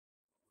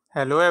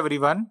Hello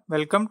everyone,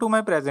 welcome to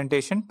my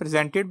presentation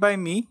presented by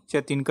me,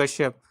 Jatin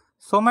Kashyap.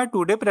 So my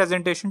today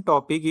presentation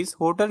topic is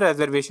Hotel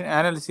Reservation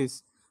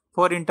Analysis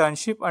for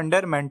Internship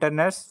under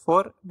Mentorness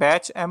for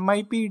Batch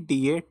MIP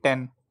DA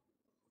 10.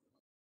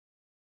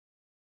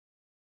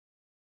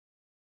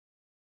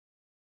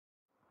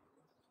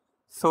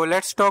 So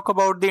let's talk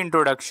about the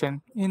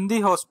introduction. In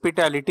the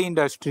hospitality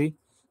industry,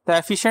 the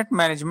efficient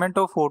management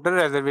of hotel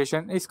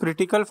reservation is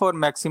critical for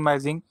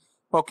maximizing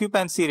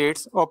occupancy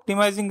rates,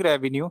 optimizing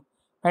revenue,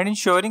 and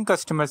ensuring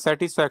customer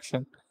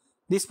satisfaction.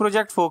 This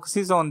project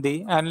focuses on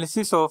the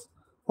analysis of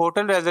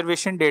hotel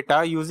reservation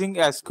data using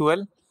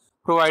SQL,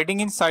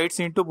 providing insights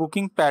into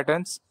booking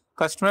patterns,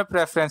 customer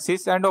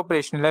preferences, and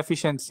operational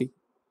efficiency.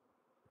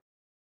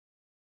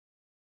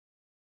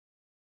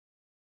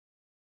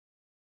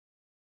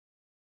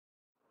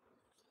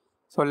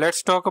 So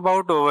let's talk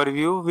about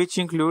overview, which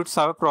includes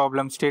our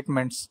problem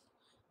statements.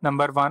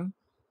 Number 1.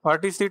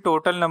 What is the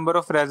total number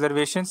of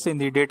reservations in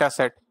the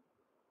dataset?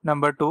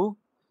 Number 2.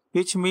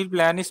 Which meal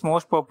plan is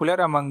most popular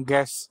among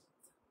guests?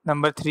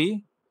 Number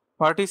 3.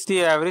 What is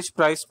the average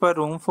price per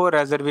room for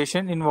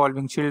reservation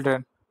involving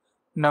children?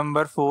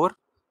 Number 4.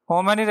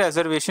 How many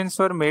reservations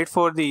were made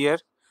for the year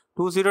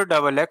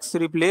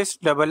 20XX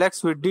replaced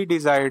XX with the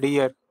desired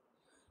year?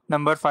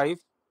 Number 5.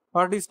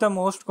 What is the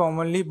most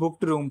commonly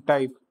booked room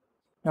type?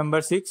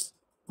 Number 6.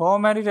 How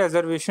many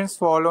reservations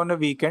fall on a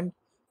weekend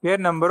where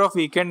number of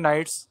weekend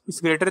nights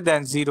is greater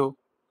than 0?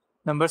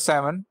 Number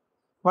 7.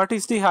 What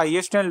is the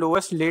highest and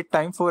lowest late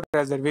time for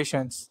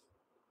reservations?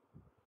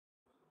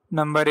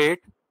 Number 8.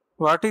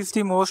 What is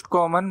the most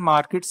common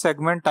market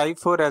segment type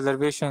for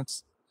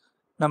reservations?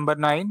 Number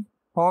 9.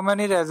 How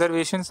many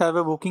reservations have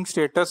a booking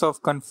status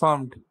of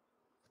confirmed?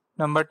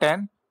 Number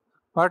 10.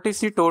 What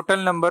is the total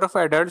number of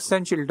adults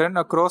and children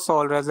across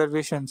all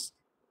reservations?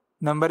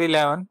 Number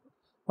 11.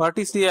 What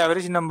is the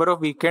average number of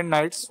weekend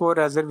nights for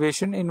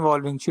reservation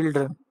involving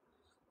children?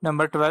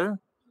 Number 12.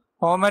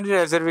 How many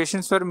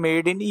reservations were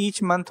made in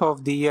each month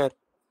of the year?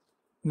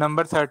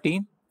 Number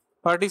 13.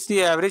 What is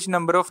the average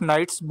number of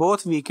nights,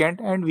 both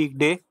weekend and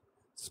weekday,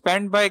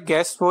 spent by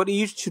guests for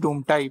each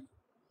room type?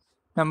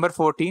 Number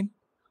 14.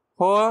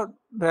 For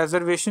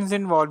reservations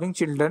involving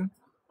children,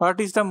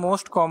 what is the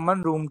most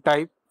common room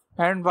type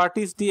and what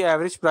is the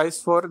average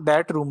price for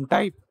that room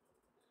type?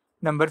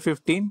 Number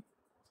 15.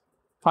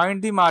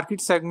 Find the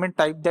market segment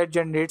type that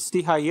generates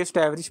the highest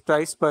average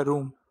price per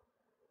room.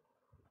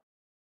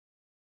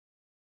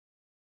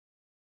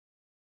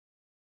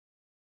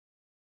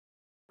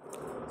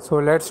 So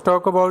let's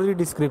talk about the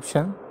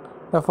description.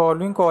 The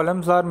following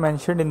columns are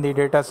mentioned in the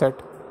dataset.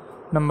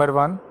 Number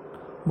 1.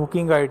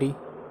 Booking ID,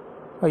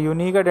 a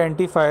unique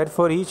identifier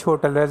for each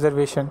hotel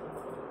reservation.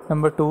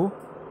 Number 2.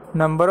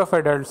 Number of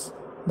adults,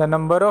 the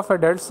number of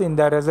adults in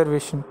the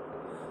reservation.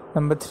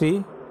 Number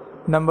 3.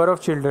 Number of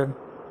children,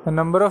 the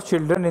number of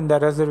children in the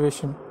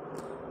reservation.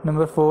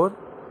 Number 4.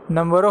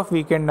 Number of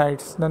weekend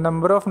nights, the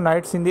number of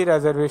nights in the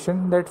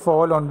reservation that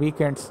fall on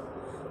weekends.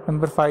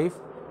 Number 5.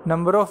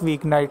 Number of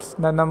weeknights,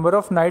 the number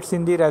of nights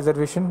in the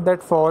reservation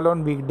that fall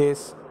on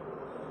weekdays.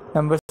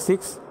 Number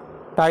 6.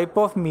 Type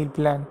of meal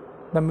plan,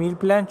 the meal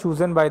plan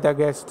chosen by the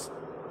guests.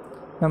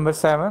 Number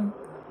 7.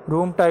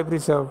 Room type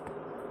reserved,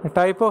 the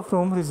type of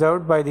room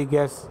reserved by the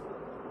guests.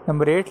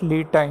 Number 8.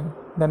 Lead time,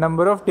 the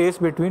number of days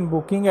between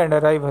booking and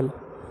arrival.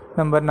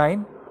 Number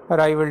 9.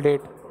 Arrival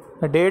date,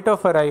 the date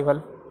of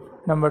arrival.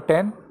 Number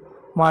 10.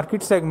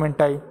 Market segment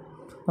type,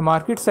 the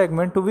market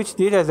segment to which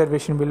the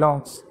reservation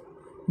belongs.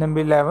 Number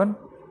 11.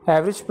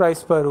 Average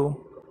price per room,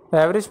 the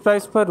average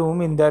price per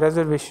room in the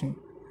reservation.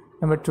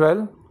 Number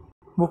 12.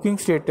 Booking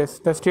status,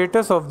 the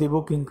status of the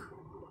booking.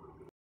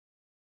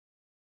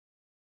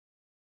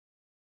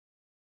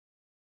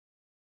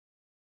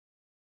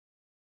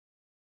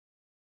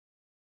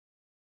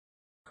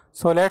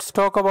 So let's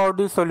talk about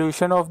the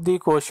solution of the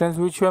questions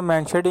which were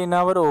mentioned in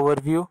our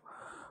overview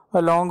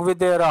along with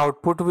their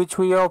output which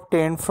we have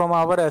obtained from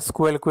our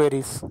SQL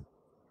queries.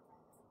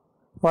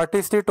 What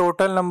is the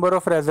total number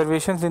of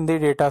reservations in the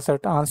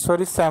dataset?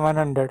 Answer is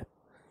 700.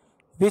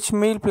 Which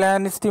meal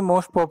plan is the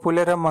most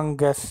popular among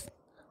guests?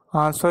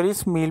 Answer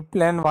is meal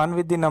plan 1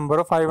 with the number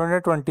of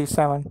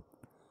 527.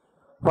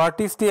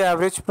 What is the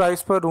average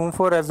price per room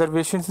for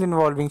reservations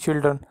involving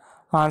children?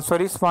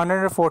 Answer is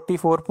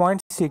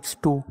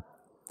 144.62.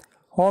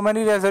 How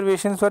many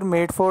reservations were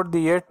made for the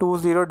year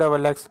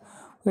 20XX?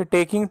 We are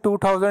taking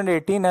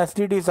 2018 as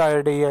the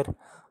desired year.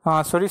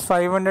 Answer is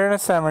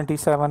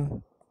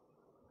 577.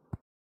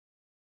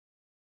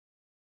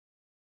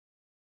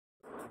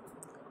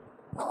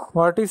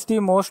 What is the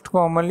most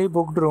commonly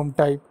booked room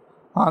type?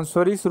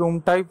 Answer is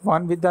room type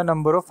 1 with the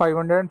number of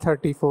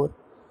 534.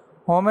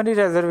 How many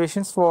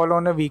reservations fall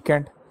on a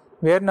weekend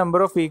where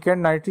number of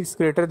weekend nights is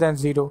greater than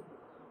 0?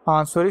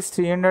 Answer is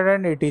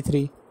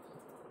 383.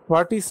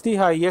 What is the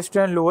highest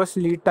and lowest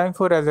lead time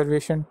for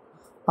reservation?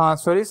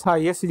 Answer is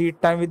highest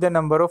lead time with the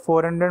number of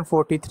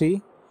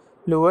 443,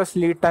 lowest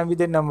lead time with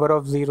the number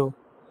of 0.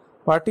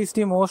 What is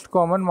the most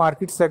common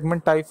market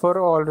segment type for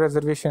all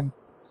reservation?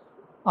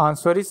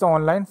 Answer is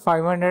online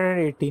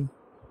 518.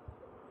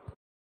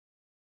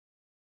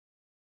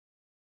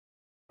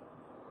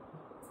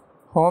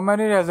 How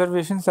many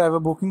reservations have a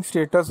booking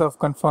status of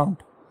confirmed?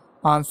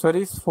 Answer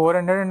is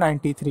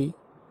 493.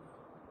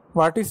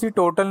 What is the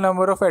total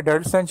number of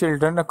adults and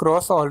children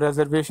across all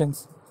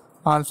reservations?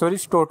 Answer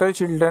is total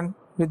children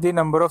with the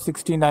number of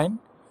 69,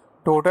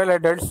 total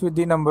adults with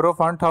the number of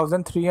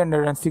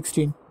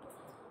 1316.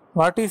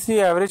 What is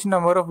the average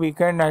number of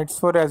weekend nights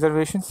for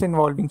reservations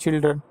involving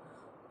children?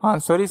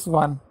 Answer is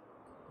 1.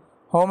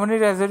 How many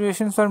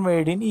reservations are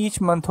made in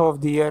each month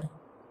of the year?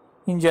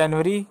 In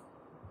January,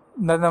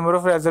 the number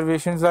of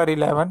reservations are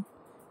 11.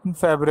 In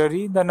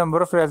February, the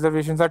number of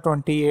reservations are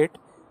 28.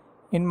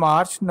 In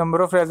March,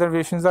 number of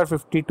reservations are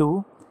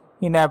 52.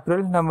 In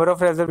April, number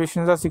of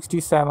reservations are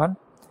 67.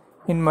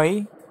 In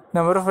May,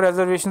 number of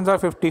reservations are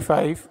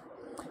 55.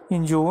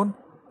 In June,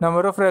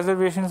 number of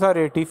reservations are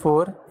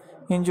 84.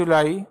 In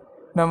July,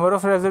 number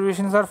of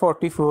reservations are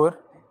 44.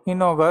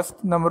 In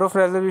August, number of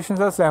reservations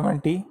are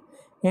 70.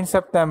 In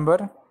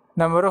September,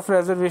 number of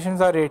reservations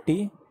are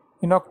 80.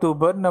 In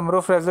October, number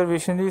of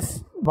reservations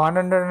is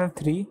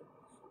 103.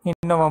 In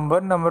November,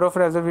 number of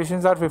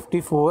reservations are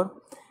 54.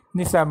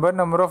 In December,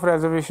 number of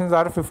reservations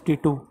are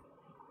 52.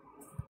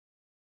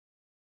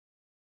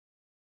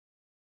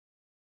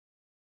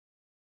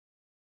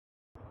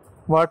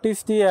 What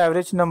is the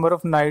average number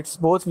of nights,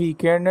 both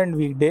weekend and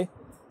weekday,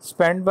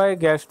 spent by a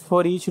guest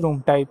for each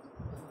room type?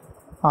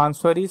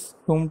 Answer is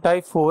room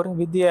type 4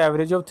 with the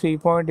average of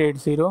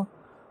 3.80,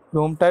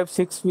 room type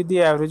 6 with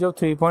the average of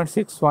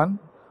 3.61,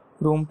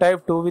 room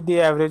type 2 with the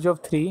average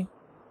of 3,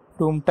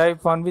 room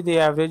type 1 with the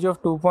average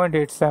of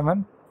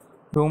 2.87,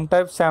 room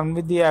type 7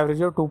 with the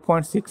average of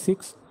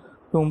 2.66,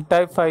 room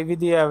type 5 with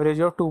the average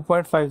of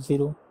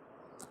 2.50.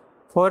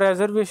 For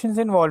reservations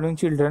involving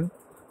children,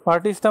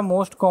 what is the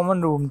most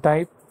common room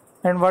type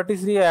and what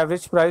is the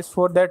average price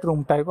for that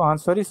room type?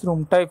 Answer is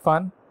room type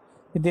 1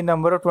 with the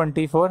number of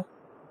 24.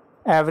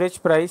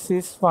 Average price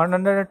is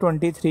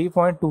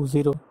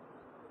 123.20.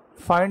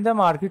 Find the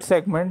market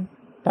segment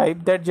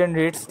type that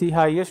generates the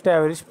highest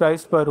average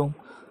price per room.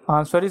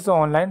 Answer is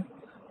online,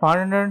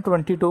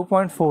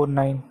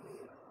 122.49.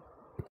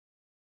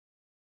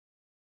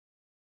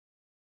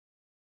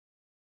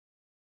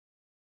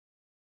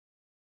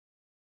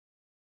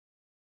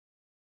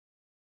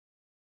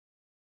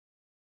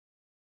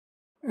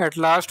 At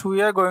last,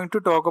 we are going to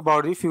talk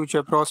about the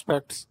future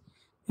prospects.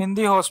 In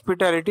the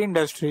hospitality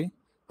industry,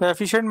 the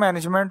efficient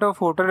management of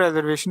hotel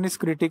reservation is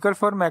critical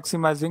for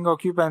maximizing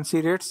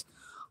occupancy rates,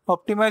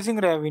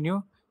 optimizing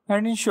revenue,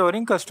 and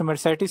ensuring customer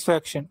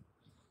satisfaction.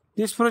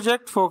 This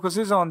project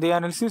focuses on the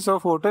analysis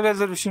of hotel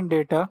reservation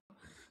data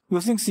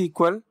using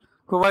SQL,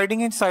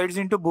 providing insights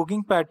into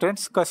booking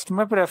patterns,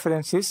 customer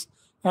preferences,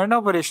 and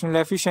operational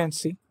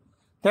efficiency.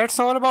 That's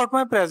all about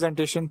my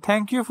presentation.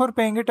 Thank you for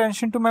paying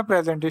attention to my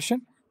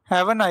presentation.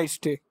 Have a nice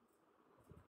day.